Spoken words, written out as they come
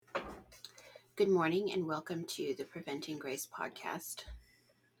Good morning and welcome to the Preventing Grace podcast.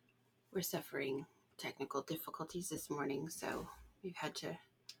 We're suffering technical difficulties this morning, so we've had to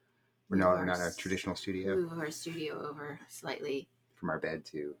We're not in a traditional studio. Move our studio over slightly from our bed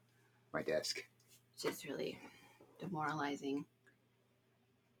to my desk, which is really demoralizing.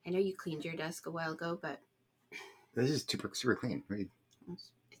 I know you cleaned your desk a while ago, but this is super clean.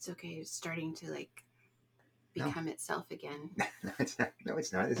 It's okay. It's starting to become itself again. No, it's not. No,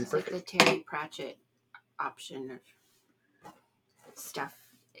 it's not. This is perfect. Like the Terry Pratchett option of stuff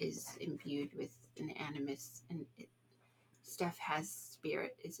is imbued with an animus, and stuff has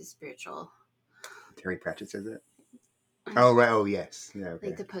spirit. It's a spiritual. Terry Pratchett says that. Oh, right. Oh, yes. Yeah. Okay.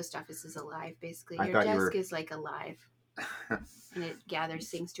 Like the post office is alive, basically. Your desk is like alive, and it gathers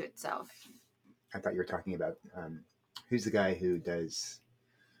things to itself. I thought you were talking about who's the guy who does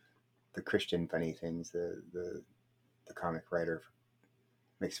the Christian funny things. The comic writer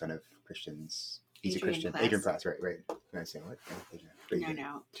makes fun of Christians. He's Adrian a Christian. Plass. Adrian Plass, right. I say what?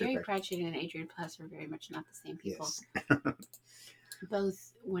 No. Terry Pratchett and Adrian Plass are very much not the same people. Yes.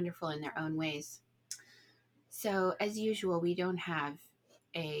 Both wonderful in their own ways. So, as usual, we don't have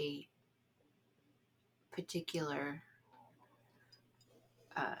a particular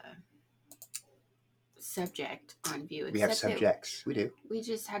subject on view. We have subjects. We do. We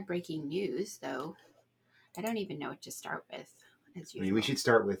just had breaking news, though. I don't even know what to start with, as usual. I mean, we should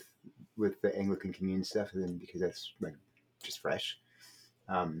start with the Anglican Communion stuff, and then because that's like just fresh.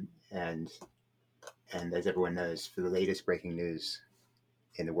 And as everyone knows, for the latest breaking news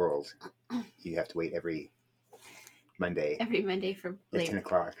in the world, you have to wait every Monday. Every Monday for at 10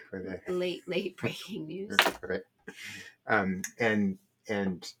 o'clock for the late breaking news. Right.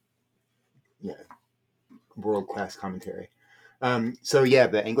 And yeah, world-class commentary. So yeah,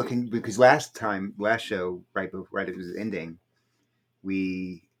 the Anglican, because last show, right as it was ending,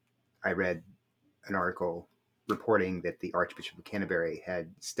 I read an article reporting that the Archbishop of Canterbury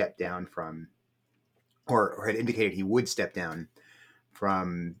had stepped down from, or had indicated he would step down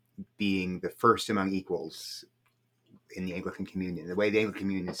from being the first among equals in the Anglican Communion. The way the Anglican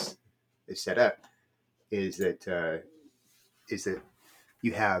Communion is set up is that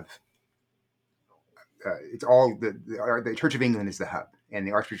you have it's all the Church of England is the hub, and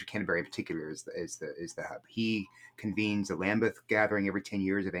the Archbishop of Canterbury in particular is the hub. He convenes the Lambeth gathering every 10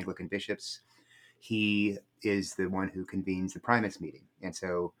 years of Anglican bishops. He is the one who convenes the primates meeting, and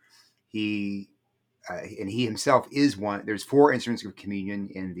so he himself is one. There's 4 instruments of communion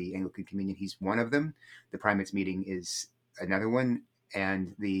in the Anglican Communion. He's one of them. The primates meeting is another one,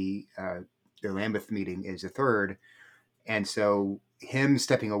 and the Lambeth meeting is a third. And so him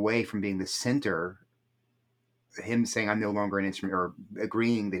stepping away from being the center, him saying I'm no longer an instrument, or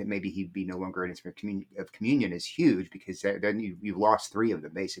agreeing that maybe he'd be no longer an instrument of communion is huge, because then you've lost 3 of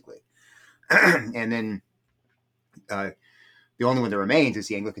them basically. And then the only one that remains is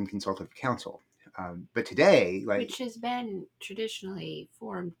the Anglican Consultative Council. But today, which has been traditionally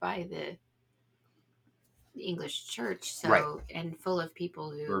formed by the English Church, so right. And full of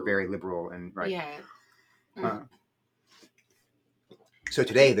people who are very liberal and right. Yeah. So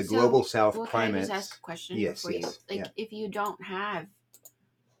today, the Global South primates. Can I just ask a question before you? If you don't have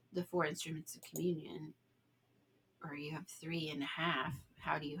the 4 instruments of communion, or you have 3.5,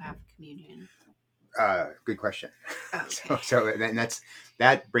 how do you have communion? Good question. Okay. So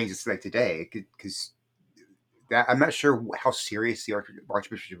that brings us to today, because I'm not sure how serious the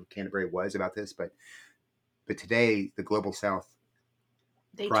Archbishop of Canterbury was about this, but today the Global South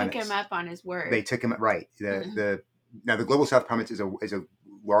primates, took him up on his word. They took him right. Now the Global South primates is a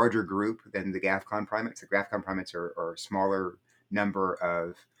larger group than the GAFCON primates. The GAFCON primates are a smaller number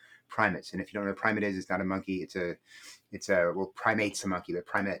of primates, and if you don't know what a primate is, it's not a monkey. Primate's a monkey, but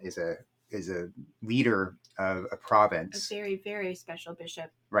primate is a leader of a province. A very, very special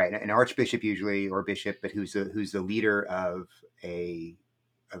bishop. Right, an archbishop usually, or bishop, but who's the leader of an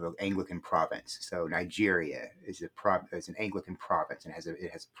Anglican province. So Nigeria is an Anglican province, and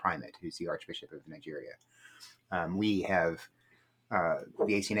it has a primate who's the Archbishop of Nigeria. We have the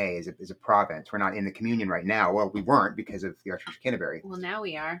ACNA is a province. We're not in the communion right now. Well, we weren't because of the Archbishop of Canterbury. Well, now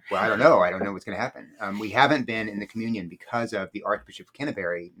we are. Well, I don't know. I don't know what's going to happen. We haven't been in the communion because of the Archbishop of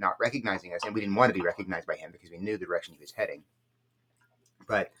Canterbury not recognizing us, and we didn't want to be recognized by him because we knew the direction he was heading.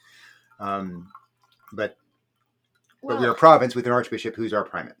 But we're a province with an archbishop who's our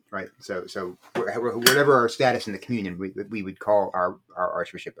primate, right? So whatever our status in the communion, we would call our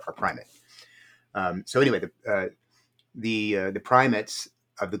archbishop our primate. So anyway, the primates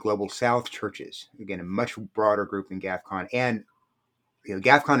of the Global South churches, again, a much broader group than GAFCON, and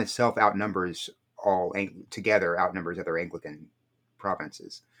GAFCON itself outnumbers other Anglican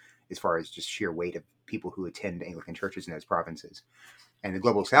provinces, as far as just sheer weight of people who attend Anglican churches in those provinces. And the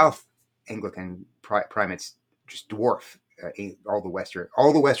Global South Anglican primates just dwarf all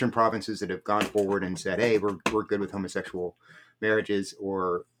the Western provinces that have gone forward and said, "Hey, we're good with homosexual marriages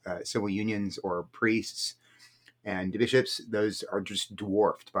or civil unions or priests and bishops." Those are just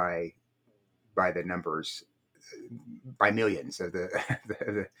dwarfed by the numbers, by millions of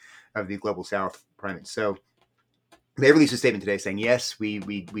the Global South primates. So they released a statement today saying, "Yes, we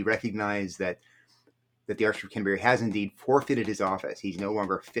recognize that the Archbishop of Canterbury has indeed forfeited his office. He's no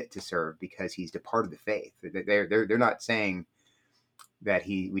longer fit to serve because he's departed the faith." They're not saying that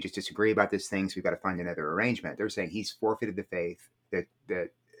we just disagree about this thing, so we've got to find another arrangement. They're saying he's forfeited the faith, that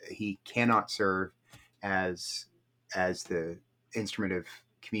he cannot serve as the instrument of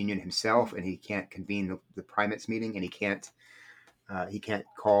communion himself, and he can't convene the primates meeting, and he can't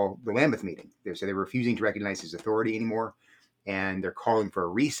call the Lambeth meeting. So they're refusing to recognize his authority anymore, and they're calling for a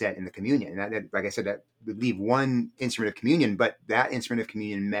reset in the communion. And that, like I said, that would leave one instrument of communion, but that instrument of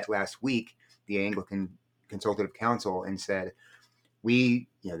communion met last week, the Anglican Consultative Council, and said, we,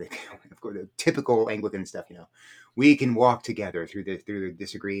 the typical Anglican stuff, we can walk together through the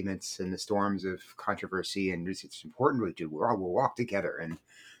disagreements and the storms of controversy, and it's important we'll walk together. And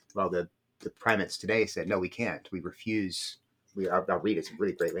well, the primates today said, no, we can't. We refuse. I'll read it. It's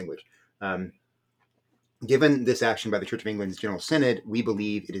really great language. Given this action by the Church of England's General Synod, we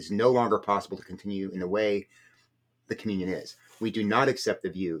believe it is no longer possible to continue in the way the communion is. We do not accept the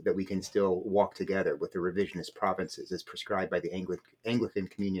view that we can still walk together with the revisionist provinces as prescribed by the Anglican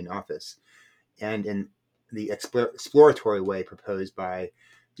Communion Office and in the exploratory way proposed by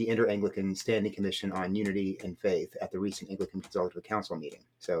the Inter-Anglican Standing Commission on Unity and Faith at the recent Anglican Consultative Council meeting.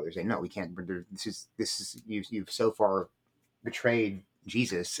 So they're saying, no, we can't. This is you've so far betrayed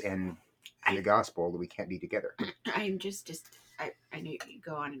Jesus and the gospel that we can't be together. I'm I knew you'd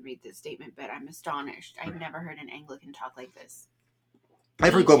go on and read this statement, but I'm astonished. I've never heard an Anglican talk like this.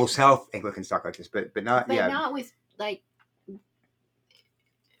 I've heard Global South Anglicans talk like this, but not not with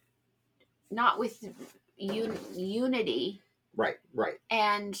not with unity, right,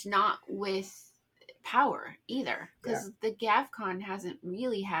 and not with power either, because the GAVCON hasn't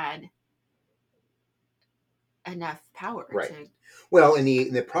really had enough power. Right. Well, and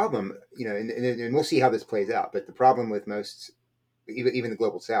the problem, and we'll see how this plays out, but the problem with most, even the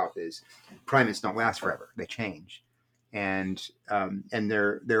Global South, is primates don't last forever. They change. And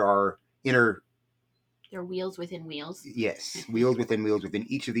there are there are wheels within wheels. Yes, wheels within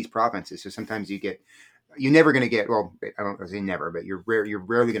each of these provinces. So sometimes you're never going to get, well, I don't say never, but you're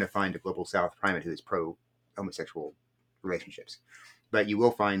rarely going to find a Global South primate who is pro homosexual relationships. But you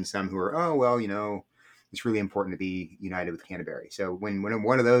will find some who are, it's really important to be united with Canterbury. So when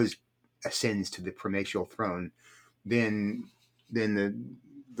one of those ascends to the primatial throne, then the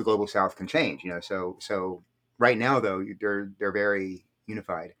Global South can change. So right now though they're very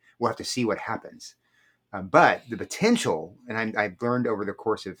unified. We'll have to see what happens. But the potential, and I've learned over the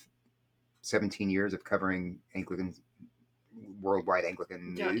course of 17 years of covering worldwide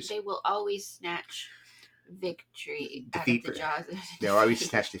Anglican news, they will always snatch defeat out of the jaws. They'll always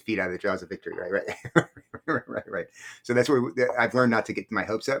snatch defeat out of the jaws of victory. Right. So that's where I've learned not to get my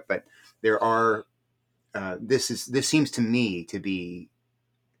hopes up. But there are. This seems to me to be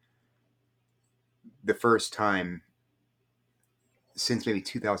the first time since maybe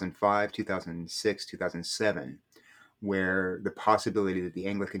 2005, 2006, 2007, where the possibility that the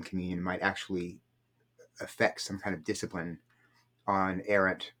Anglican Communion might actually affect some kind of discipline on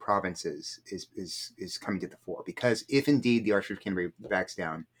errant provinces is coming to the fore. Because if indeed the Archbishop of Canterbury backs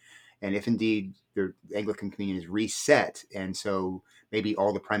down, and if indeed the Anglican Communion is reset, and so maybe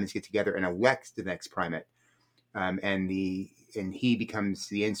all the primates get together and elect the next primate, and he becomes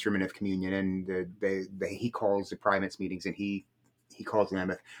the instrument of communion, and he calls the primates meetings, and he calls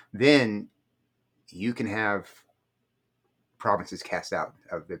Lambeth, then you can have provinces cast out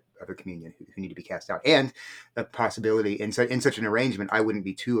of the communion who need to be cast out. And a possibility in such an arrangement, I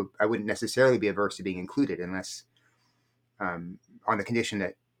wouldn't necessarily be averse to being included, unless on the condition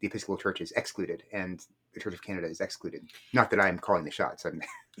that the Episcopal Church is excluded and the Church of Canada is excluded. Not that I'm calling the shots.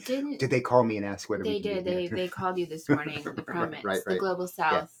 Did they call me and ask whether they did? They called you this morning. The primates, right. The Global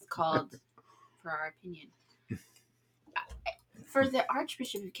South called for our opinion. For the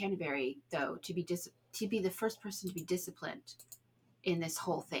Archbishop of Canterbury, though, to be the first person to be disciplined in this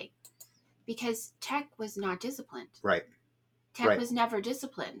whole thing, because Tech was not disciplined. Right. Tech was never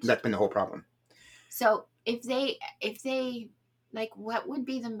disciplined. That's been the whole problem. So if they what would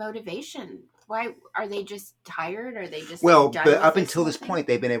be the motivation? Why are they just tired? Are they just done but up until this point,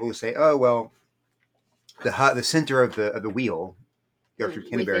 they've been able to say, oh well, the center of the wheel the Archbishop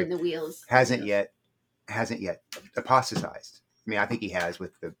of Canterbury, within the wheels hasn't yet apostatized. I mean, I think he has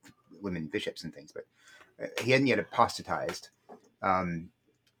with the women bishops and things, but he hadn't yet apostatized.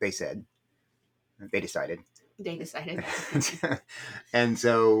 They decided. And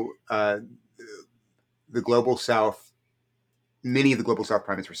so the Global South, many of the Global South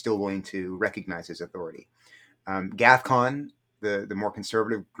primates were still willing to recognize his authority. GAFCON, the more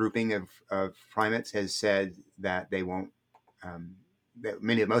conservative grouping of primates, has said that they won't.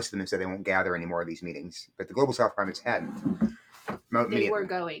 Most of them have said they won't gather any more of these meetings, but the Global South primates hadn't. They were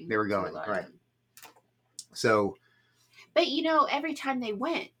going, right? So, but every time they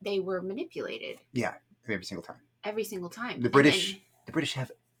went, they were manipulated. Yeah, every single time. Every single time. The British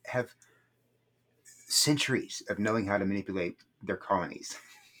have centuries of knowing how to manipulate their colonies.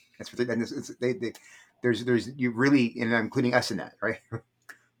 That's what there's you really, and I'm including us in that, right?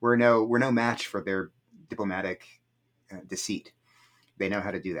 We're no match for their diplomatic deceit. They know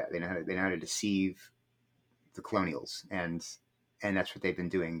how to do that. They know how to deceive the colonials, and that's what they've been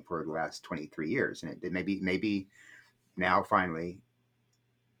doing for the last 23 years. And it maybe now finally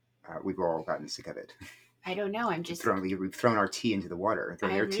we've all gotten sick of it. I don't know. I'm just we've thrown our tea into the water,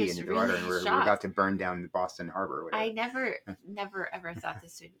 their tea into the water, and we're about to burn down the Boston Harbor. I never ever thought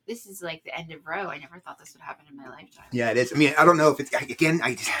this would. This is like the end of Roe. I never thought this would happen in my lifetime. Yeah, it is. I mean, I don't know if it's again.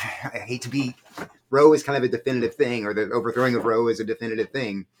 I hate to be. Roe is kind of a definitive thing, or the overthrowing of Roe is a definitive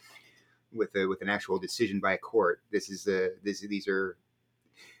thing, with an actual decision by a court. These are.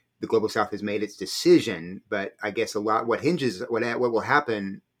 The Global South has made its decision, but I guess what will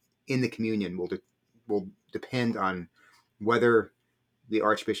happen in the communion will depend on whether the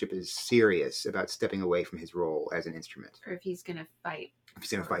Archbishop is serious about stepping away from his role as an instrument, or if he's going to fight. If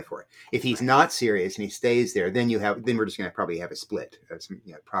he's going to fight for it. If he's not serious and he stays there, then we're just going to probably have a split. Some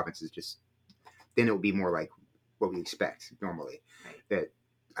provinces then it will be more like what we expect normally. Right. That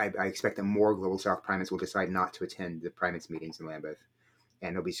I expect that more Global South primates will decide not to attend the primates meetings in Lambeth,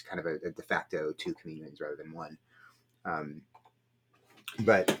 and there'll be kind of a de facto 2 communions rather than 1.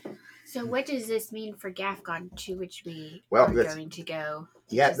 But. So what does this mean for GAFCON, to which we are going to go?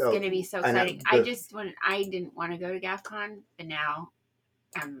 Yeah, it's going to be so exciting. I didn't want to go to GAFCON, but now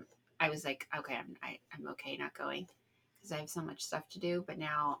I was like, okay, I'm okay not going because I have so much stuff to do. But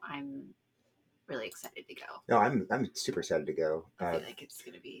now I'm really excited to go. No, I'm super excited to go. I feel like it's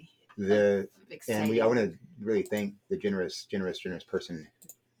going to be exciting. And I want to really thank the generous person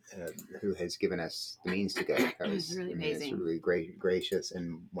who has given us the means to go. It was really amazing. It's really great, gracious,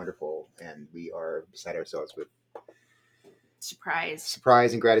 and wonderful, and we are beside ourselves with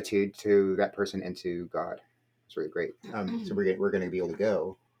surprise and gratitude to that person and to God. It's really great. So we're going to be able to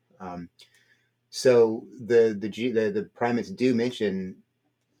go. So the primates do mention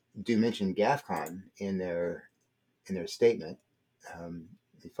GAFCON in their statement. Let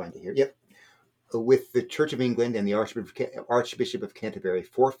me find it here. Yep. With the Church of England and the Archbishop of Canterbury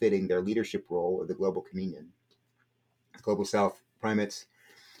forfeiting their leadership role of the Global Communion, the Global South primates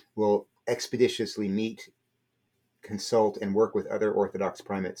will expeditiously meet, consult, and work with other Orthodox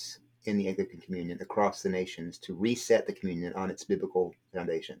primates in the Anglican Communion across the nations to reset the communion on its biblical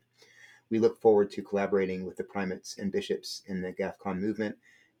foundation. We look forward to collaborating with the primates and bishops in the GAFCON movement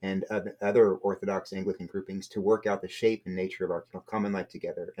and other Orthodox Anglican groupings to work out the shape and nature of our common life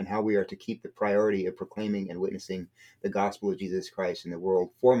together, and how we are to keep the priority of proclaiming and witnessing the gospel of Jesus Christ in the world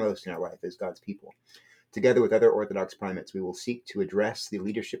foremost in our life as God's people. Together with other Orthodox primates, we will seek to address the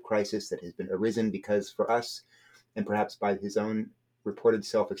leadership crisis that has been arisen because, for us, and perhaps by his own reported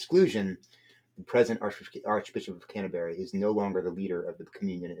self-exclusion, the present Archbishop of Canterbury is no longer the leader of the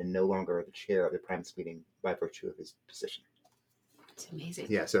communion and no longer the chair of the primates meeting by virtue of his position. It's amazing.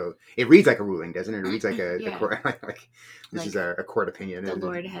 Yeah, so it reads like a ruling, doesn't it? It reads like a court, this is a court opinion. The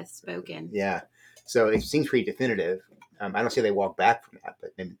Lord has spoken. Yeah, so it seems pretty definitive. I don't say they walk back from that,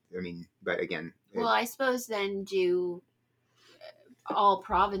 but again. Well, I suppose then do all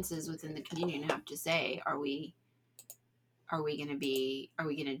provinces within the communion have to say, are we going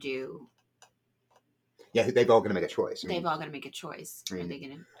to do? Yeah, they've all going to make a choice. They've all going to make a choice. Are they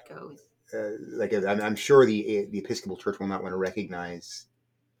going to go with? I'm sure the Episcopal Church will not want to recognize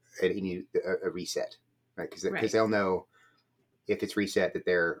a reset, right? Because they'll know if it's reset that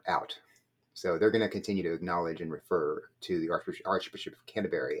they're out. So they're going to continue to acknowledge and refer to the Archbishop of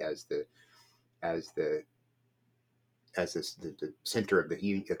Canterbury as the center of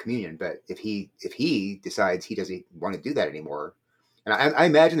the communion. But if he decides he doesn't want to do that anymore, and I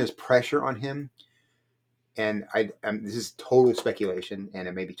imagine there's pressure on him. And this is total speculation, and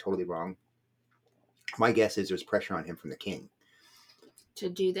it may be totally wrong. My guess is there's pressure on him from the king to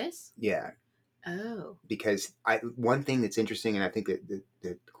do this. Yeah, Oh. because one thing that's interesting, and I think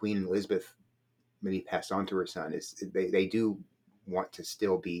that Queen Elizabeth maybe passed on to her son, is they do want to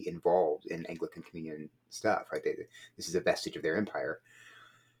still be involved in Anglican Communion stuff, right? This is a vestige of their empire,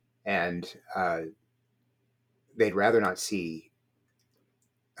 and they'd rather not see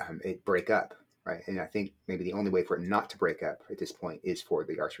it break up, right? And I think maybe the only way for it not to break up at this point is for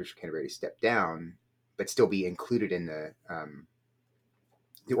the Archbishop of Canterbury to step down, but still be included in the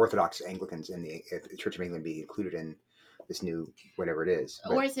Orthodox Anglicans and the Church of England be included in this new whatever it is.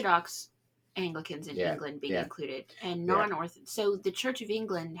 But, Orthodox Anglicans in Yeah, England being yeah. included, and Yeah. non-Orthodox. So the Church of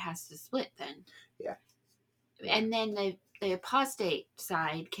England has to split then. Yeah. And then the apostate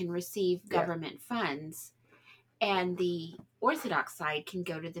side can receive government funds, and the Orthodox side can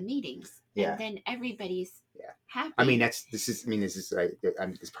go to the meetings. Yeah. And then everybody's happy. I mean, this is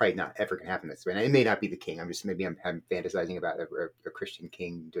it's probably not ever going to happen this way. And it may not be the king. I'm fantasizing about a Christian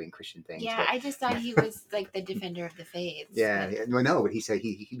king doing Christian things. Yeah, but, I just thought he was like the defender of the faith. But he said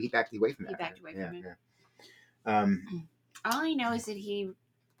he backed away from that. He backed away from it. Yeah. All I know is that he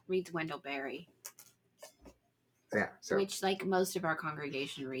reads Wendell Berry. Yeah. So. Which, like most of our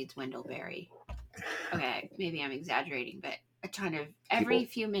congregation, reads Wendell Berry. Okay, maybe I'm exaggerating, but a ton of every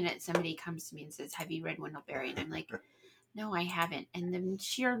few minutes somebody comes to me and says, "Have you read Wendell Berry?" And I'm like, "No, I haven't." And the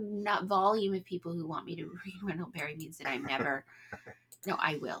sheer volume of people who want me to read Wendell Berry means that I'm never. No,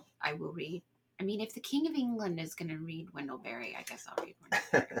 I will. I will read. I mean, if the King of England is going to read Wendell Berry, I guess I'll read Wendell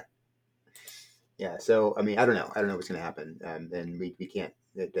Berry. Yeah. So I mean, I don't know what's going to happen, and we can't.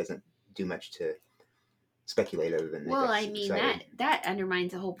 It doesn't do much to speculate other than. Well, I mean that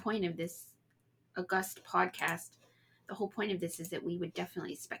undermines the whole point of this august podcast. The whole point of this is that we would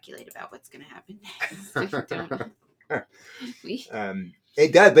definitely speculate about what's going to happen next.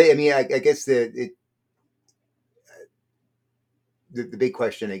 It does, but I mean, I guess the big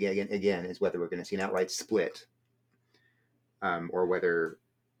question again is whether we're going to see an outright split, or whether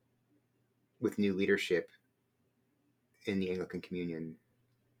with new leadership in the Anglican Communion,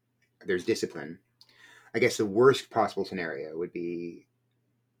 there's discipline. I guess the worst possible scenario would be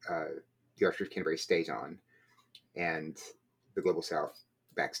the Archbishop of Canterbury stays on, and the Global South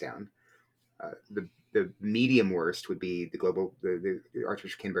backs down. The medium worst would be the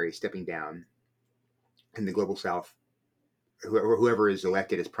Archbishop of Canterbury stepping down, and the Global South, whoever is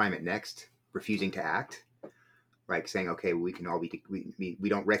elected as primate next, refusing to act, like saying, "Okay, we can all be we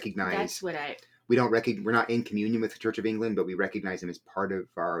don't recognize." That's what we're not in communion with the Church of England, but we recognize them as part of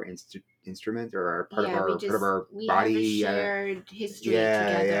our instrument or part of our body. We have a shared history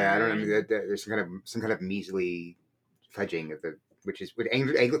together. Yeah. I don't know. There's some kind of measly fudging of which is what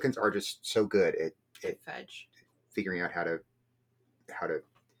Anglicans are just so good at fudge, figuring out how to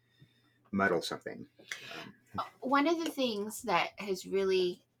muddle something. One of the things that has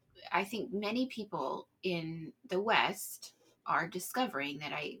really, I think, many people in the West are discovering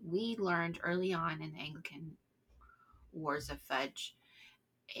that we learned early on in the Anglican Wars of Fudge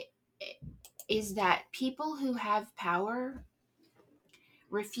is that people who have power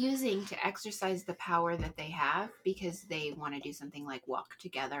refusing to exercise the power that they have because they want to do something like walk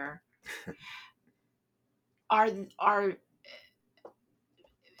together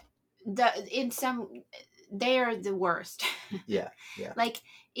they are the worst. Yeah. Like,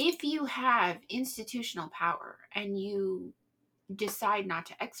 if you have institutional power and you decide not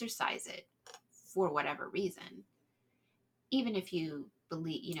to exercise it for whatever reason, even if you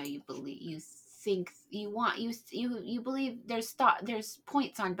believe, you believe there's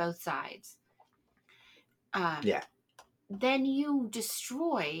points on both sides. Then you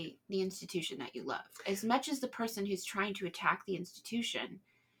destroy the institution that you love. As much as the person who's trying to attack the institution,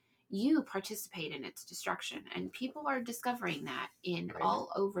 you participate in its destruction. And people are discovering that all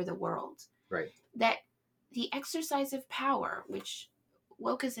over the world. Right. That the exercise of power, which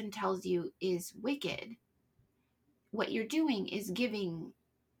wokeism tells you is wicked, what you're doing is giving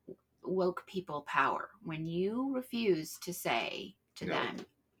woke people power. When you refuse to say to them,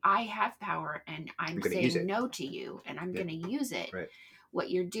 I have power and I'm saying no to you and I'm going to use it. Right.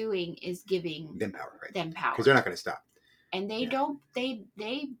 What you're doing is giving them power. Right. Them power. Because they're not going to stop. And they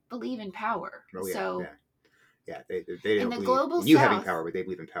believe in power. Oh, yeah. So, they don't believe in you having power, but they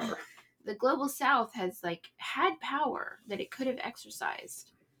believe in power. The Global South has had power that it could have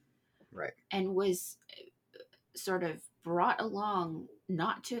exercised. Right. And was sort of brought along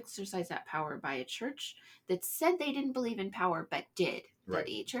not to exercise that power by a church that said they didn't believe in power, but did. Right.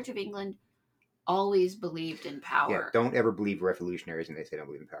 The Church of England always believed in power. Yeah, don't ever believe revolutionaries when they say don't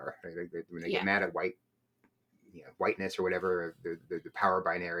believe in power. When they get mad at whiteness or whatever, the power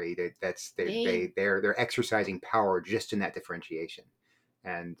binary, they're exercising power just in that differentiation.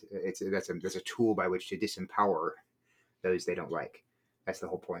 and that's a tool by which to disempower those they don't like. That's the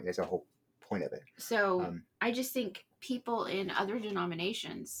whole point. That's the whole point of it. So I just think people in other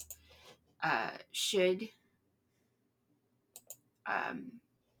denominations should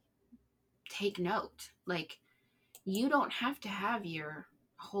take note. Like, you don't have to have your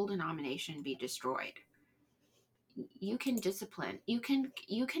whole denomination be destroyed. You can discipline. You can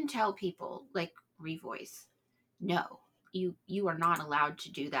tell people, like Revoice, no, you are not allowed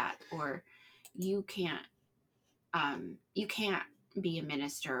to do that, or you can't be a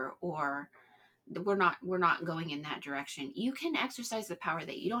minister, or we're not going in that direction. You can exercise the power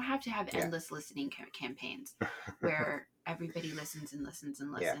that you don't have to have endless listening campaigns where everybody listens and listens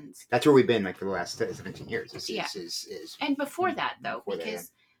and listens. Yeah. That's where we've been like for the last 17 years. And before that, though,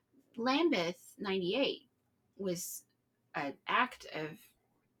 because Lambeth 98 was an act of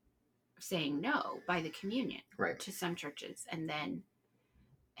saying no by the communion to some churches, and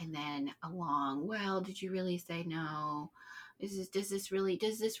then along, well, did you really say no? Does this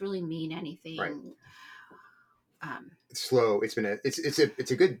really mean anything? Right. It's slow. It's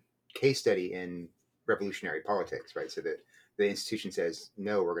a good case study in revolutionary politics, right? So that the institution says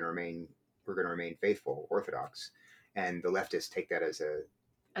no, we're going to remain faithful, orthodox, and the leftists take that as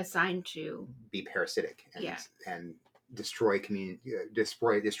a sign to be parasitic and destroy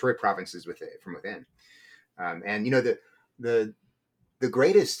destroy provinces from within. And you know the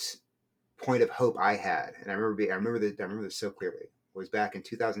greatest point of hope I had, and I remember this so clearly, was back in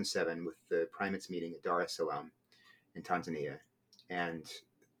 2007 with the primates meeting at Dar es Salaam in Tanzania, and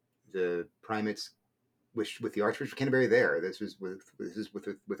the primates, with the Archbishop of Canterbury there. This was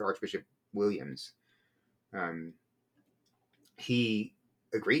with Archbishop Williams. He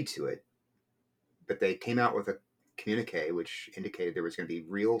agreed to it, but they came out with a communique which indicated there was going to be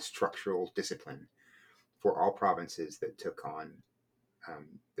real structural discipline for all provinces that took on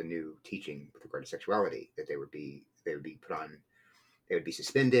the new teaching with regard to sexuality. That they would be put on, they would be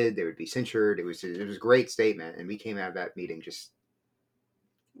suspended, they would be censured. It was a great statement, and we came out of that meeting just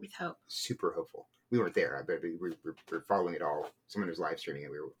with hope, super hopeful. We weren't there, but we were following it all. Someone was live streaming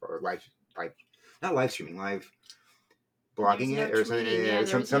it. We were not live streaming, live blogging it or something. Yeah,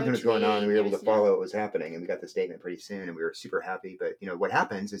 something was going on, and we were able to follow what was happening, and we got the statement pretty soon, and we were super happy. But you know what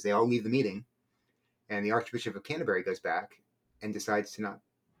happens is they all leave the meeting, and the Archbishop of Canterbury goes back and decides to not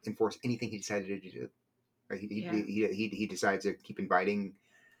enforce anything he decided to do. He decides to keep inviting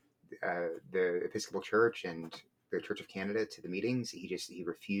the Episcopal Church and the Church of Canada to the meetings. He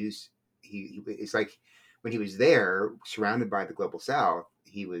refused. It's like when he was there, surrounded by the Global South,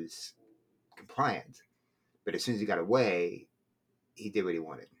 he was compliant. But as soon as he got away, he did what he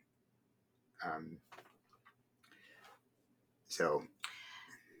wanted. So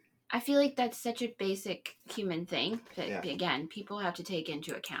I feel like that's such a basic human thing that, again, people have to take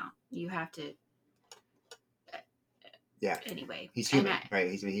into account. You have to. Anyway, he's human, right?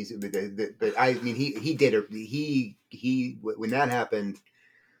 He's but I mean, he did it. He when that happened,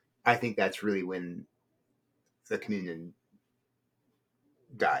 I think that's really when the communion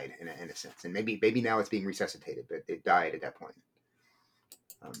died in a sense, and maybe now it's being resuscitated, but it died at that point.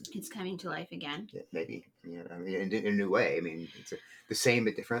 It's coming to life again. Yeah, maybe, I mean, in a new way. I mean, it's the same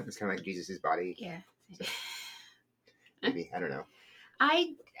but different. It's kind of like Jesus's body. Yeah. So, maybe, I don't know.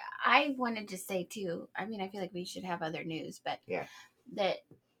 I wanted to say too. I mean, I feel like we should have other news, but that.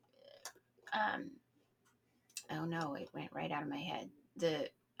 Oh no! It went right out of my head.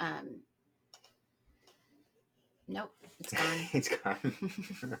 Nope, it's gone. It's gone.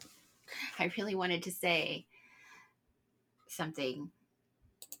 I really wanted to say something.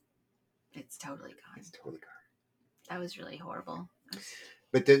 It's totally gone. It's totally gone. That was really horrible.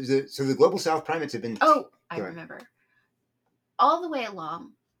 But so the Global South primates have been. Oh, I remember. All the way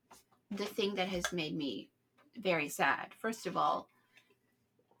along, the thing that has made me very sad. First of all,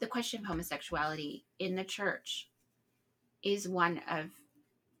 the question of homosexuality in the church is one of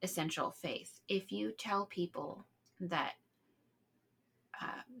essential faith. If you tell people that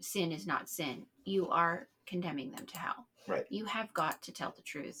sin is not sin, you are condemning them to hell. Right. You have got to tell the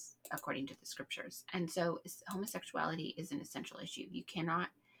truth according to the scriptures. And so homosexuality is an essential issue. You cannot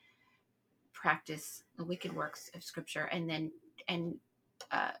practice the wicked works of scripture and then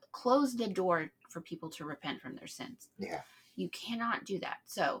close the door for people to repent from their sins. Yeah. You cannot do that.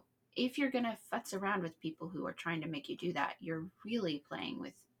 So if you're going to futz around with people who are trying to make you do that, you're really playing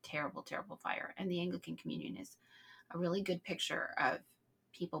with terrible, terrible fire. And the Anglican Communion is a really good picture of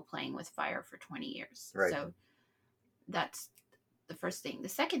people playing with fire for 20 years. Right. So that's the first thing. The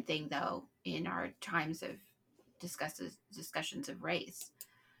second thing, though, in our times of discussions of race,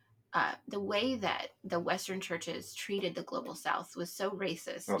 the way that the Western churches treated the global South was so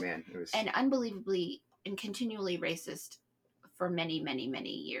racist. Oh man, it was and unbelievably and continually racist for many, many, many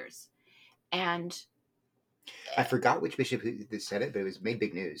years. And I forgot which bishop who said it, but it was made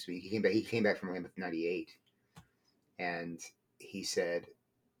big news. He came back from Lambeth '98, and he said,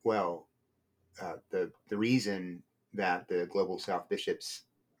 "Well, the reason that the global South bishops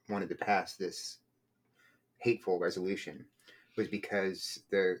wanted to pass this hateful resolution was because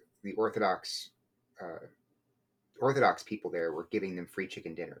the Orthodox Orthodox people there were giving them free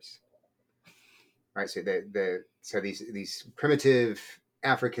chicken dinners." Right, so these primitive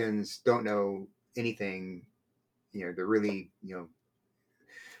Africans don't know anything. They're really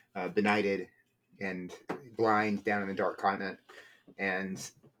benighted and blind down in the dark continent, and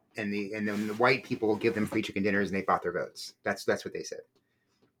then the white people will give them free chicken dinners, and they bought their votes. That's what they said,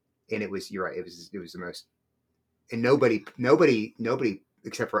 and you're right. It was the most, and nobody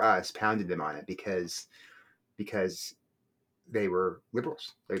except for us pounded them on it because they were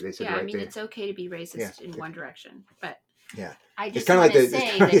liberals. They said, yeah, right, I mean, it's okay to be racist in one direction, but yeah, I it's just kind of want like to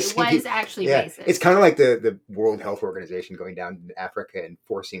say that it was actually racist. It's kind of like the World Health Organization going down to Africa and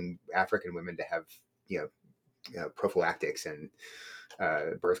forcing African women to have prophylactics and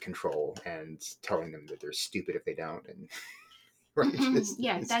birth control, and telling them that they're stupid if they don't. And right,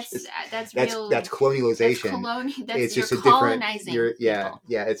 that's real. That's colonialization. It's just you're a different. colonizing people.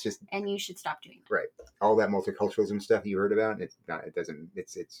 It's just, and you should stop doing that. Right. All that multiculturalism stuff you heard about, it's not. It doesn't.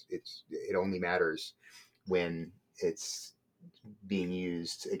 It only matters when it's being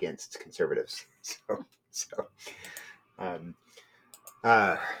used against conservatives. So what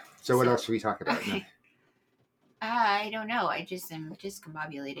else should we talk about? Okay. I don't know. I just am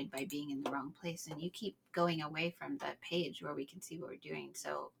discombobulated by being in the wrong place, and you keep going away from the page where we can see what we're doing.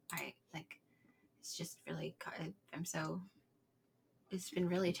 So it's just really. It's been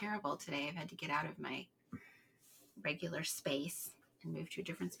really terrible today. I've had to get out of my regular space and move to a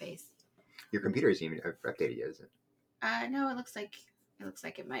different space. Your computer isn't even updated yet, is it? No, it looks like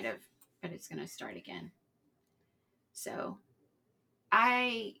it might have, but it's going to start again. So,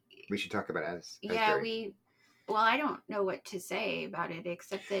 we should talk about as yeah, well, I don't know what to say about it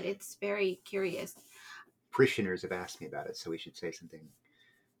except that it's very curious. Parishioners have asked me about it, so we should say something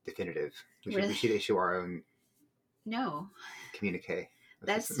definitive. We should issue our own communique.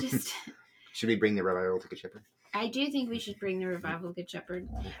 That's just. Should we bring the revival to Good Shepherd? I do think we should bring the revival to Good Shepherd.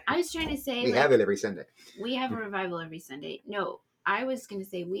 I was trying to say we have it every Sunday. We have a revival every Sunday. No, I was going to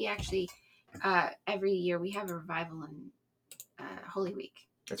say we actually every year we have a revival in Holy Week.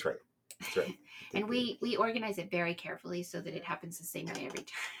 That's right. And we organize it very carefully so that it happens the same way every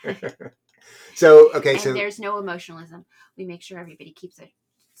time. So there's no emotionalism. We make sure everybody keeps a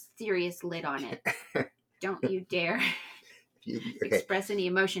serious lid on it. Don't you dare express any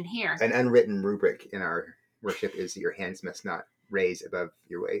emotion here. An unwritten rubric in our worship is that your hands must not raise above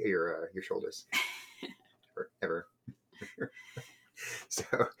your shoulders ever. So,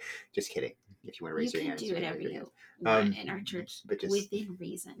 just kidding. If you want to raise your hands, you can do whatever you want in our church, but just within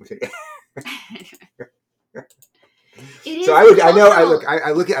reason.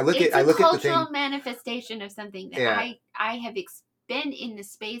 I look at the cultural manifestation of something that I have been in the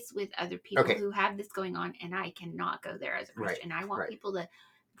space with other people who have this going on, and I cannot go there as a Christian. I want people to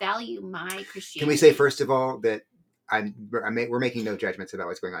value my Christianity. Can we say first of all that we're making no judgments about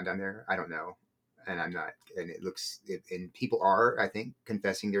what's going on down there? I don't know, and I'm not. And and people are, I think,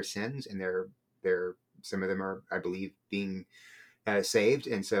 confessing their sins, and they're some of them are, I believe, being saved,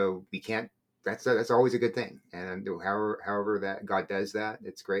 and so we can't. That's always a good thing, and however that God does that,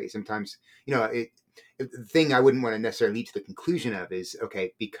 it's great. Sometimes, the thing I wouldn't want to necessarily lead to the conclusion of is,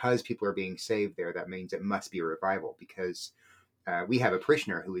 okay, because people are being saved there, that means it must be a revival, because we have a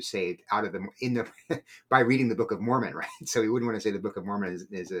parishioner who was saved out of by reading the Book of Mormon, right? So we wouldn't want to say the Book of Mormon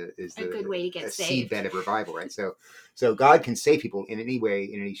is a good way to get saved, seedbed of revival, right? So God can save people in any way,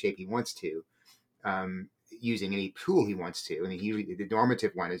 in any shape He wants to, using any tool He wants to. I mean, the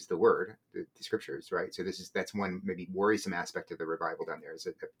normative one is the Word, the Scriptures, right? So that's one maybe worrisome aspect of the revival down there. Is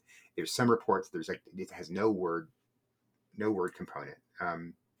that there's some reports it has no word component.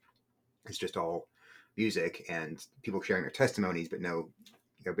 It's just all music and people sharing their testimonies, but no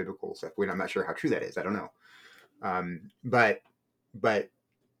biblical stuff. I'm not sure how true that is. I don't know. But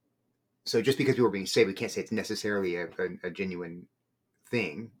so just because people are being saved, we can't say it's necessarily a genuine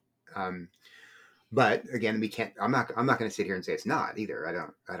thing. But again, we can't. I'm not going to sit here and say it's not either. I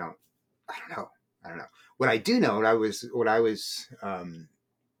don't know. What I do know,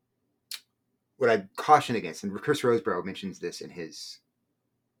 what I caution against, and Chris Roseborough mentions this in his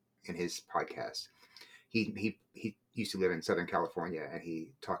podcast. He used to live in Southern California, and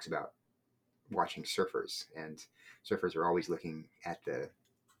he talks about watching surfers, and surfers are always looking at the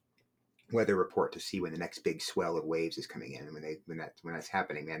weather report to see when the next big swell of waves is coming in, and when that's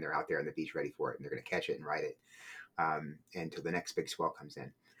happening, man, they're out there on the beach ready for it, and they're going to catch it and ride it until the next big swell comes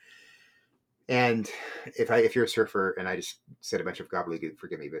in. And if you're a surfer, and I just said a bunch of gobbledygook,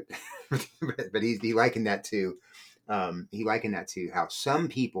 forgive me, but he likened that to how some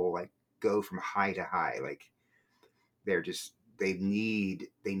people like go from high to high, like they need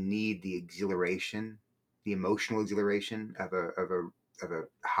the exhilaration, the emotional exhilaration of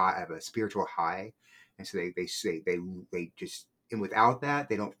a spiritual high, and so they just, and without that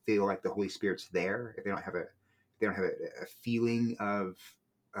they don't feel like the Holy Spirit's there. If they don't have a feeling of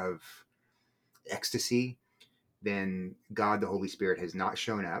ecstasy, then God, the Holy Spirit, has not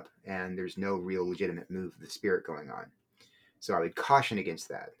shown up, and there's no real legitimate move of the Spirit going on. So I would caution against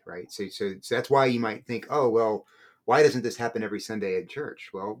that, right? So that's why you might think, oh, well, why doesn't this happen every Sunday at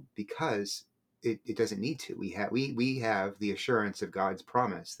church? Well, because it doesn't need to. We have the assurance of God's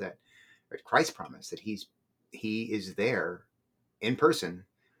promise, that, or Christ's promise, that He is there in person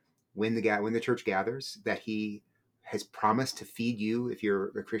when the church gathers, that He has promised to feed you, if you're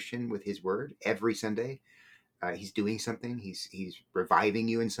a Christian, with His word every Sunday. He's doing something. He's reviving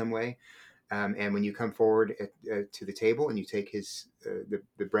you in some way. And when you come forward to the table and you take his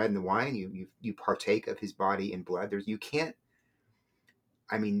the bread and the wine, you partake of his body and blood. You can't.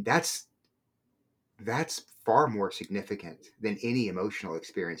 I mean, that's far more significant than any emotional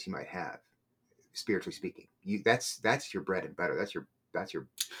experience you might have, spiritually speaking. That's your bread and butter. That's your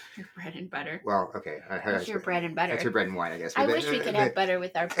Your bread and butter. Well, okay. That's your bread and butter. That's your bread and wine, I guess. I wish we could have butter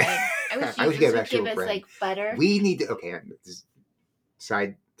with our bread. I wish I wish Jesus we would give us bread. like butter. We need to. Okay, this is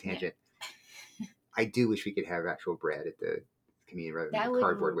side tangent. Yeah. I do wish we could have actual bread at the communion rather than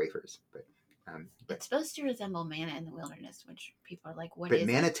cardboard wafers. But it's supposed to resemble manna in the wilderness, which people are like, "What is?" But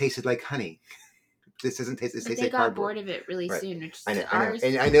manna tasted like honey. This doesn't taste. This tastes they like got cardboard. bored of it really soon. Which I know.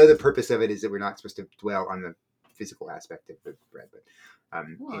 And I know the purpose of it is that we're not supposed to dwell on the physical aspect of the bread, but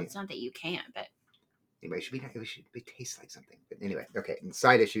well, it's not that you can't, but anyway, it should taste like something. But anyway, okay. And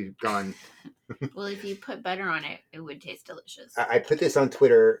side issue gone. Well, if you put butter on it, it would taste delicious. I put this on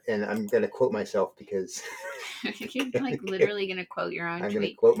Twitter, and I'm going to quote myself because you're like literally going to quote your own tweet. I'm going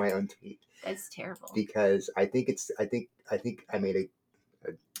to quote my own tweet. That's terrible. Because I think I made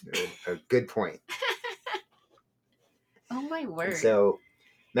a good point. Oh my word! And so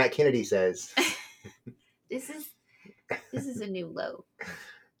Matt Kennedy says, "This is a new low."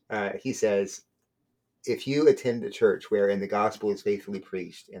 He says, if you attend a church wherein the gospel is faithfully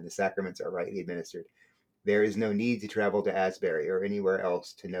preached and the sacraments are rightly administered, there is no need to travel to Asbury or anywhere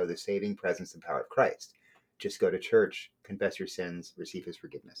else to know the saving presence and power of Christ. Just go to church, confess your sins, receive his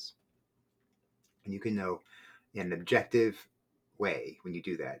forgiveness. And you can know in an objective way when you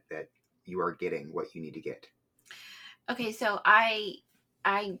do that you are getting what you need to get. Okay, so I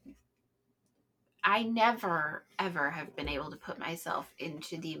never ever have been able to put myself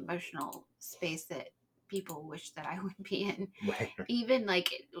into the emotional space that people wish that I would be in. Right. Even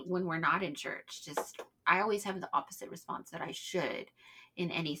like when we're not in church, just I always have the opposite response that I should in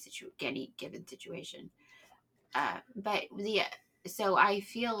any given situation. So I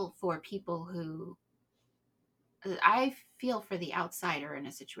feel for people who I feel for the outsider in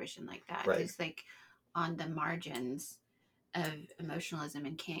a situation like that, right, who's like on the margins of emotionalism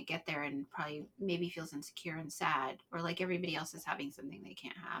and can't get there and probably maybe feels insecure and sad, or like everybody else is having something they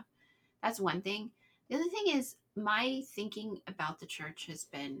can't have. That's one thing. The other thing is my thinking about the church has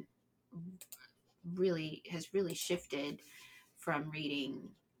really shifted from reading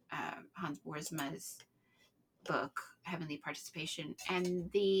Hans Boersma's book Heavenly Participation, and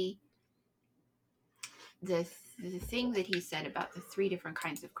the thing that he said about the three different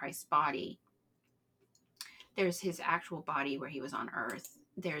kinds of Christ's body. There's his actual body where he was on earth,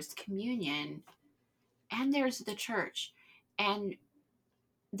 there's communion, and there's the church. And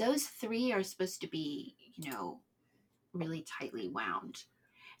those three are supposed to be, really tightly wound.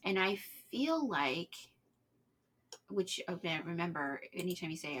 And I feel like, which, remember, anytime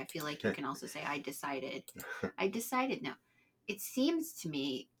you say I feel like, you can also say I decided. No. It seems to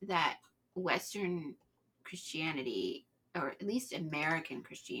me that Western Christianity, or at least American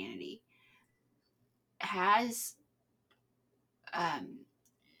Christianity, has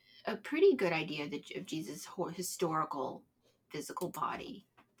a pretty good idea of Jesus' historical physical body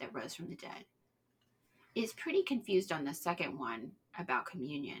that rose from the dead. Is pretty confused on the second one about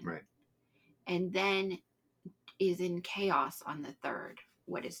communion. Right. And then is in chaos on the third.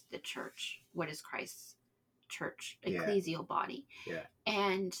 What is the church? What is Christ's church, ecclesial body? Yeah.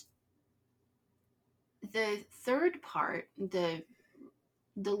 And the third part, the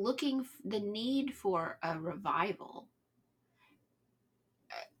the need for a revival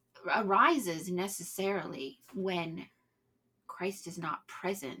arises necessarily when Christ is not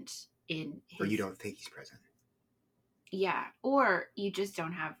present in his. Or you don't think he's present. Yeah, or you just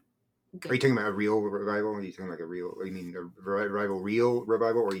don't have good. Are you talking about a real revival? Are you talking like a real? Or you mean a real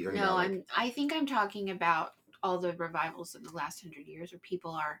revival? Or are you talking about? No, I think I'm talking about all the revivals of the last 100 years, where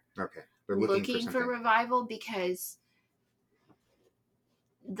people are they're looking for revival because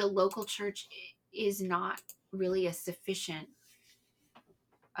the local church is not really a sufficient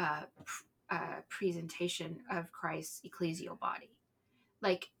presentation of Christ's ecclesial body,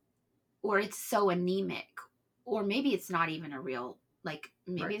 like, or it's so anemic, or maybe it's not even a real, like,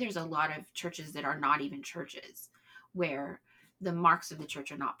 maybe there's a lot of churches that are not even churches, where the marks of the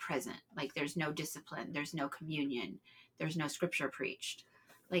church are not present. Like, there's no discipline, there's no communion, there's no scripture preached.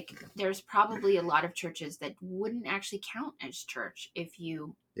 Like, there's probably a lot of churches that wouldn't actually count as church if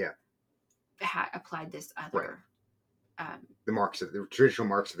you applied this other the traditional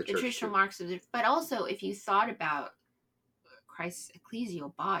marks of the church. The traditional marks of the, but also if you thought about Christ's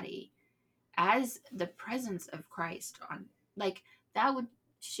ecclesial body as the presence of Christ on, like, that would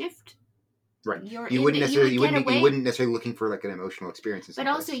shift. Right. You wouldn't necessarily looking for like an emotional experience. But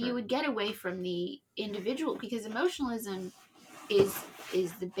also you would get away from the individual, because emotionalism is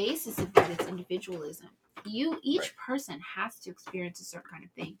the basis of that. It's individualism. Each person has to experience a certain kind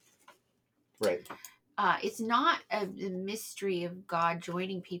of thing. Right. It's not a mystery of God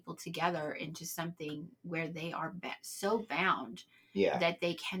joining people together into something where they are so bound that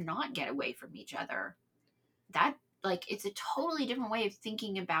they cannot get away from each other. That, like, it's a totally different way of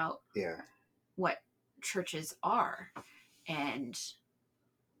thinking about what churches are. And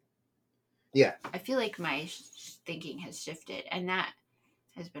I feel like my thinking has shifted, and that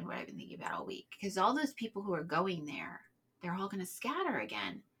has been what I've been thinking about all week, because all those people who are going there, they're all going to scatter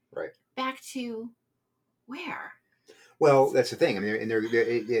again. Right. Back to where? Well, that's the thing. I mean,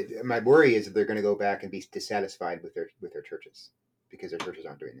 and my worry is that they're going to go back and be dissatisfied with their churches, because their churches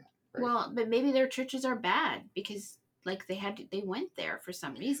aren't doing that. Right? Well, but maybe their churches are bad because, like, they went there for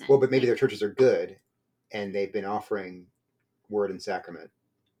some reason. Well, but maybe their churches are good, and they've been offering word and sacrament,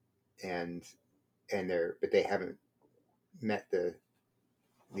 but they haven't met the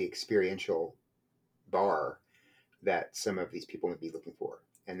experiential bar that some of these people would be looking for.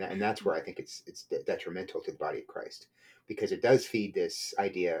 And that's where I think it's detrimental to the body of Christ, because it does feed this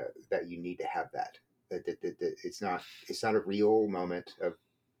idea that you need to have that it's not a real moment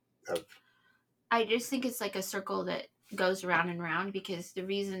of. I just think it's like a circle that goes around and around, because the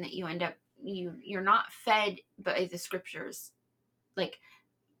reason that you end up you're not fed by the scriptures, like,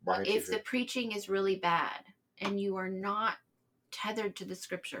 if the preaching is really bad and you are not tethered to the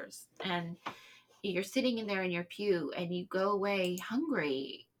scriptures, and you're sitting in there in your pew and you go away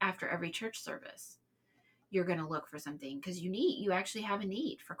hungry after every church service, you're going to look for something, because you actually have a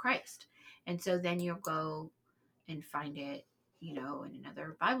need for Christ. And so then you'll go and find it, in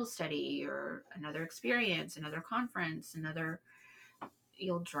another Bible study or another experience, another conference,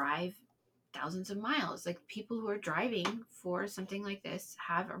 you'll drive thousands of miles. Like, people who are driving for something like this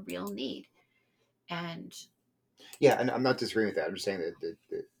have a real need. And and I'm not disagreeing with that. I'm just saying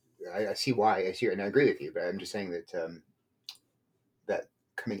that I see why. I see it, and I agree with you. But I'm just saying that that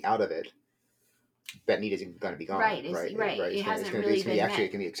coming out of it, that need isn't going to be gone. Right. It hasn't really been met.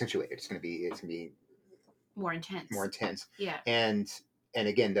 It can be accentuated. It's going to be more intense. Yeah. And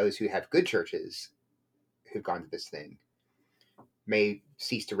again, those who have good churches who've gone to this thing may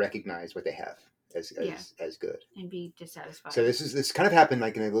cease to recognize what they have as good and be dissatisfied. So this kind of happened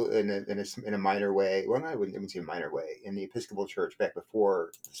like in a minor way. Well, I wouldn't say a minor way, in the Episcopal Church back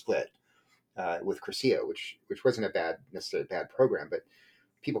before the split, with Cursillo, which wasn't necessarily a bad program, but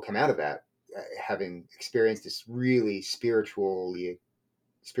people come out of that having experienced this really spiritual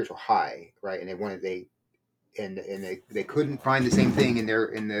high, right? And they couldn't find the same thing at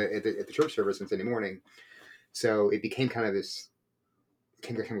the church service on Sunday morning, so it became kind of this.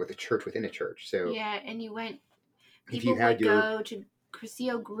 Came with a church within a church. So and people would go to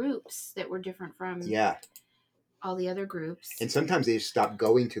Cursillo groups that were different from all the other groups. And sometimes they stopped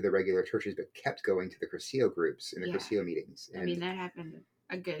going to the regular churches, but kept going to the Cursillo groups and the Cursillo meetings. And, I mean, that happened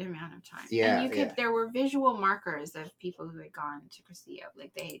a good amount of time. And there were visual markers of people who had gone to Cursillo.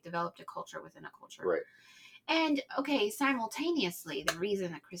 Like, they developed a culture within a culture. Right. And simultaneously, the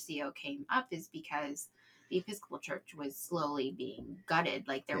reason that Cursillo came up is because the Episcopal Church was slowly being gutted.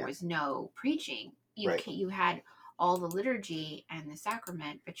 Like, there was no preaching. You had all the liturgy and the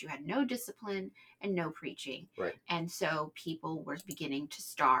sacrament, but you had no discipline and no preaching. Right. And so people were beginning to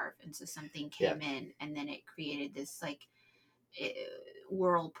starve. And so something came in, and then it created this like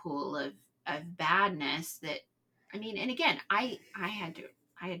whirlpool of badness that, I mean, and again, I had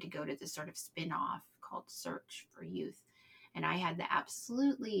to go to this sort of spin-off called Search for Youth, and I had the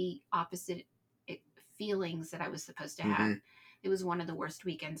absolutely opposite feelings that I was supposed to have. It was one of the worst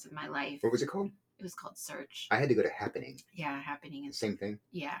weekends of my life. What was it called? It was called Search. I had to go to Happening. Yeah, Happening. The same thing?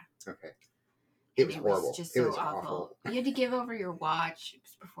 Yeah. Okay. It was horrible. Was just so awful. You had to give over your watch. It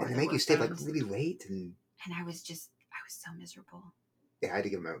was before and they make you stay like really late. And I was so miserable. Yeah, I had to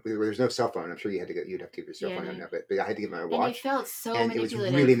give my. There's no cell phone. I'm sure you'd have to give your cell phone on that, but I had to give my watch. And it felt so and manipulative. It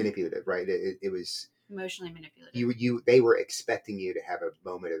was really manipulative, right? It was emotionally manipulative. They were expecting you to have a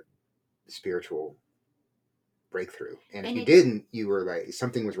moment of spiritual breakthrough, and if you didn't, you were like,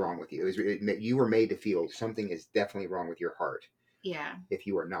 something was wrong with you. You were made to feel something is definitely wrong with your heart. Yeah. If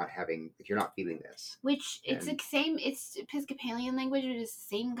you're not feeling this. Which it's the same. It's Episcopalian language. It is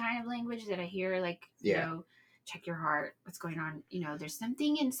the same kind of language that I hear. Like you know, check your heart. What's going on? You know, there's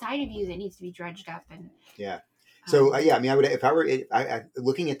something inside of you that needs to be dredged up. And yeah. So I mean, I would, if I were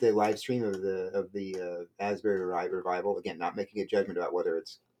looking at the live stream of the Asbury revival, again, not making a judgment about whether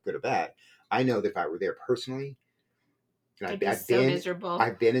it's good or bad. I know that if I were there personally, and I've been miserable.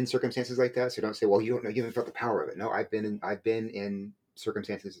 I've been in circumstances like that. So don't say, well, you don't know, you haven't felt the power of it. No, I've been in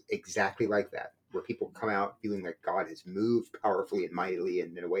circumstances exactly like that, where people come out feeling like God has moved powerfully and mightily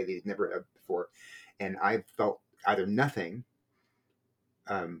and in a way they've never have before. And I've felt either nothing.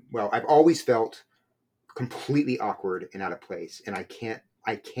 I've always felt completely awkward and out of place, and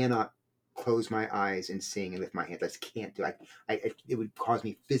I cannot close my eyes and sing and lift my hands. I just can't do it. It would cause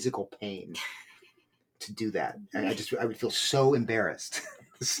me physical pain to do that. And I would feel so embarrassed.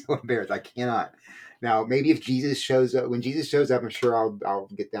 So embarrassed. I cannot. Now, maybe if Jesus shows up, when Jesus shows up, I'm sure I'll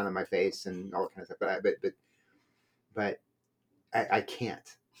get down on my face and all that kind of stuff. But I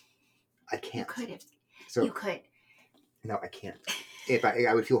can't. I can't. You could have. So, you could. No, I can't. If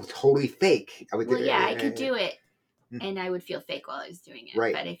I would feel totally fake. I would. Well, yeah, I could do it, and I would feel fake while I was doing it.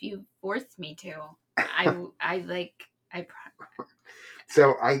 Right. But if you forced me to, I.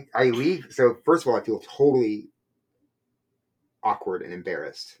 So I leave. So first of all, I feel totally awkward and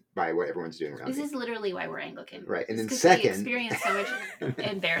embarrassed by what everyone's doing around me. This is literally why we're Anglican. Right. And then second, we experience so much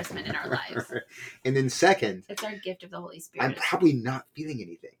embarrassment in our lives. And then second, it's our gift of the Holy Spirit. I'm probably not feeling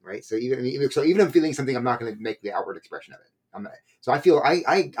anything, right? So even if I'm feeling something, I'm not going to make the outward expression of it. I'm not. So I feel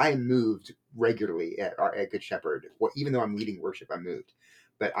I am moved regularly at Good Shepherd. Well, even though I'm leading worship, I'm moved,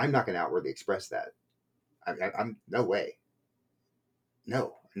 but I'm not going to outwardly express that. I'm no way.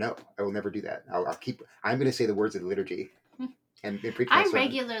 No, I will never do that. I'm going to say the words of the liturgy. And I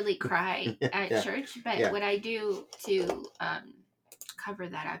regularly cry at church, but what I do to cover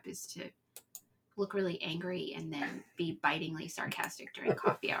that up is to look really angry and then be bitingly sarcastic during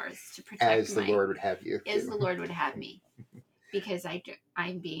coffee hours to protect as the Lord would have you. As the Lord would have me, because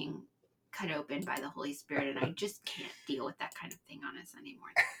I'm being cut open by the Holy Spirit, and I just can't deal with that kind of thing on a Sunday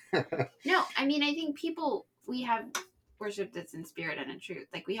morning. No, I mean, I think we have worship that's in spirit and in truth.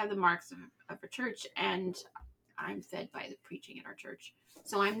 Like, we have the marks of a church, and I'm fed by the preaching at our church.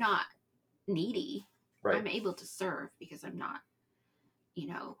 So I'm not needy. Right. I'm able to serve because I'm not,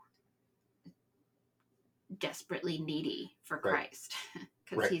 desperately needy for Christ,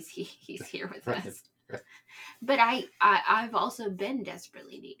 because he's here with us. Right. But I've also been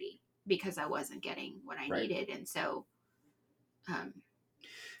desperately needy because I wasn't getting what I needed. And so,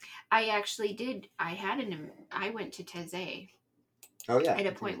 I actually did. I went to Taizé. Oh, yeah. At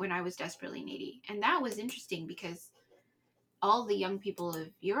a point when I was desperately needy. And that was interesting because all the young people of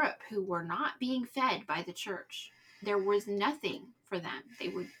Europe who were not being fed by the church, there was nothing for them.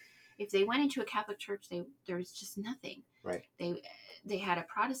 If they went into a Catholic church, there was just nothing. Right. They had a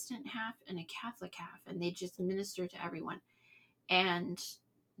Protestant half and a Catholic half, and they just ministered to everyone. And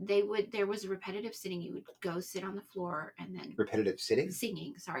there was a repetitive sitting. You would go sit on the floor and then repetitive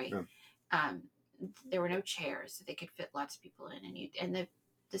singing. Sorry. Oh. There were no chairs, so they could fit lots of people in, and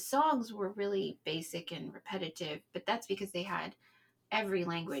the songs were really basic and repetitive, but that's because they had every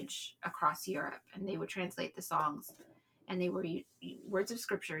language across Europe, and they would translate the songs, and they were words of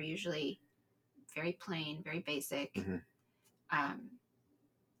scripture, usually very plain, very basic,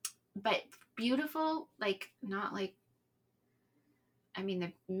 but beautiful. Like, not like, I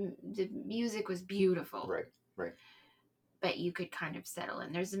mean, the music was beautiful, right. But you could kind of settle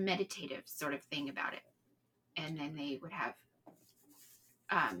in. There's a meditative sort of thing about it. And then they would have,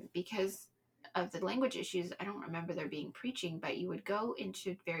 because of the language issues, I don't remember there being preaching, but you would go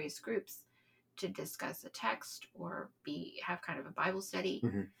into various groups to discuss a text or have kind of a Bible study.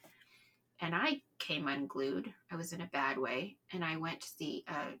 Mhm. And I came unglued. I was in a bad way. And I went to see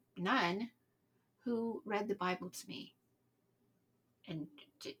a nun who read the Bible to me and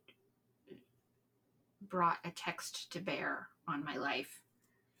brought a text to bear on my life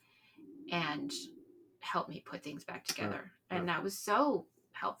and helped me put things back together. And that was so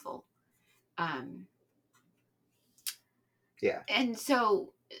helpful. Yeah. And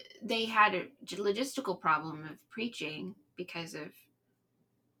so they had a logistical problem of preaching because of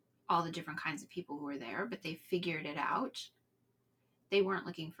all the different kinds of people who were there, but they figured it out. They weren't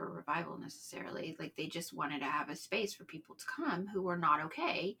looking for a revival necessarily. Like, they just wanted to have a space for people to come who were not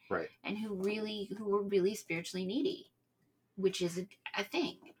okay. Right. And who were really spiritually needy, which is a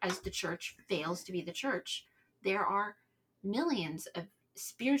thing. As the church fails to be the church, there are millions of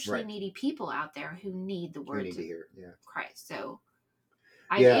spiritually needy people out there who need the words of Christ. So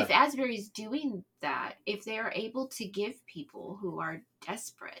if Asbury's doing that, if they are able to give people who are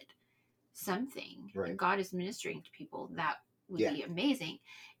desperate something, and God is ministering to people, that would be amazing.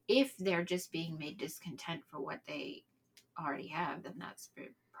 If they're just being made discontent for what they already have, then that's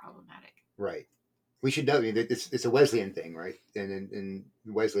very problematic. Right. We should know that it's a Wesleyan thing, right? And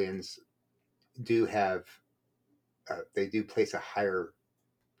Wesleyans do have, they do place a higher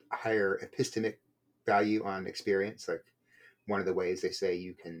epistemic value on experience. Like, one of the ways they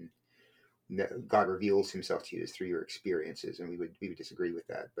say God reveals himself to you is through your experiences, and we would disagree with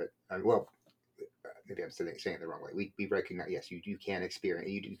that. But maybe I'm saying it the wrong way. We recognize, yes, you can experience,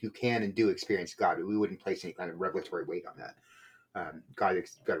 you can and do experience God, but we wouldn't place any kind of revelatory weight on that. God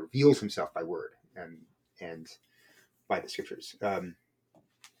reveals himself by word and by the scriptures.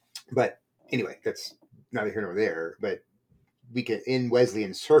 But anyway, that's neither here nor there. But in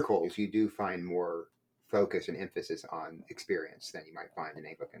Wesleyan circles, you do find more focus and emphasis on experience than you might find in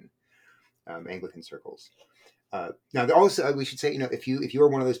Anglican circles. Now, also, we should say, if you are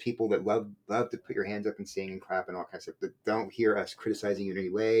one of those people that love to put your hands up and sing and clap and all kinds of stuff, but don't hear us criticizing you in any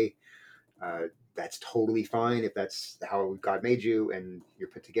way, that's totally fine if that's how God made you and you're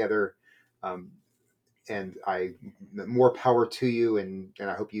put together. And more power to you, and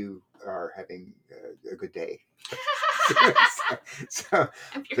I hope you are having a good day. so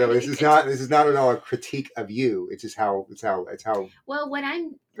this is not at all a critique of you. It's just how. Well, what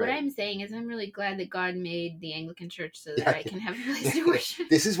I'm saying is, I'm really glad that God made the Anglican Church so that I can have a place to worship.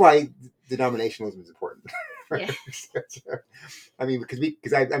 This is why denominationalism is important. Right? Yeah. I mean,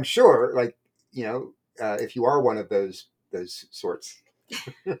 because I'm sure, like, if you are one of those sorts.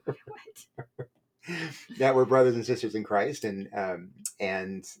 What? That we're brothers and sisters in Christ, and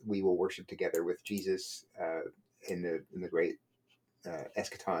we will worship together with Jesus in the great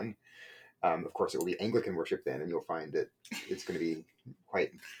eschaton. Of course, it will be Anglican worship then, and you'll find that it's going to be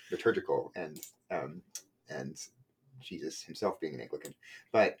quite liturgical, and Jesus himself being an Anglican.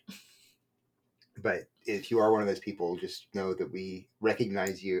 But if you are one of those people, just know that we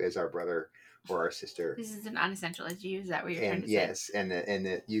recognize you as our brother or our sister. This is an unessential issue. Is that what you're trying to say? Yes, and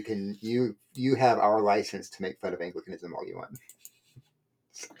that you have our license to make fun of Anglicanism all you want.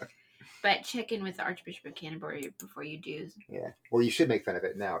 So. But check in with the Archbishop of Canterbury before you do. Yeah, well, you should make fun of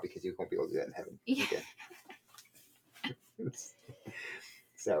it now because you won't be able to do that in heaven. Yeah. Okay.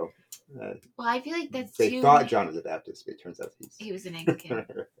 So. Well, I feel like that's. They thought John was a Baptist, but it turns out he was an Anglican.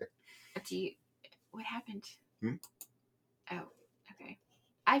 What happened? Oh, okay.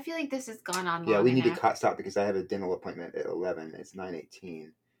 I feel like this has gone on. Yeah, we need to stop because I have a dental appointment at 11. It's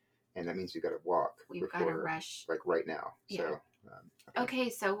 9:18, and that means we've got to walk. We've got to rush, like right now. Yeah. So, okay.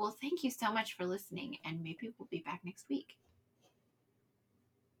 So, well, thank you so much for listening, and maybe we'll be back next week.